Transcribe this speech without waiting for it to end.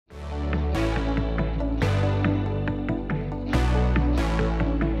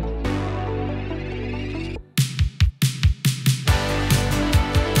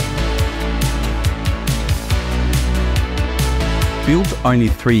Built only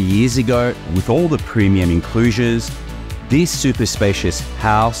 3 years ago with all the premium inclusions, this super spacious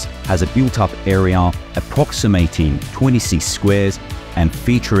house has a built-up area approximating 26 squares and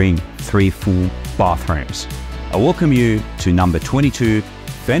featuring 3 full bathrooms. I welcome you to number 22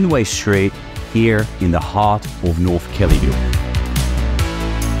 Fenway Street here in the heart of North Kellyville.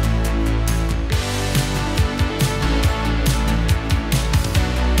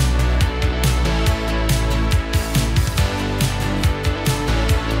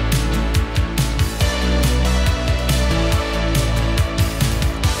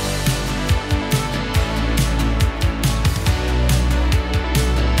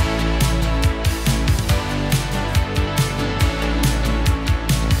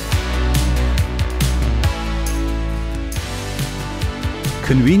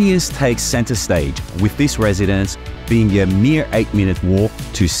 Convenience takes center stage, with this residence being a mere 8-minute walk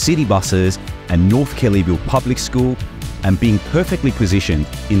to city buses and North Kellyville Public School, and being perfectly positioned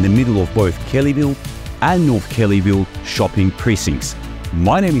in the middle of both Kellyville and North Kellyville shopping precincts.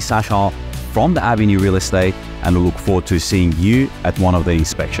 My name is Sasha from the Avenue Real Estate, and I look forward to seeing you at one of the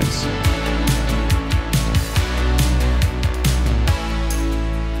inspections.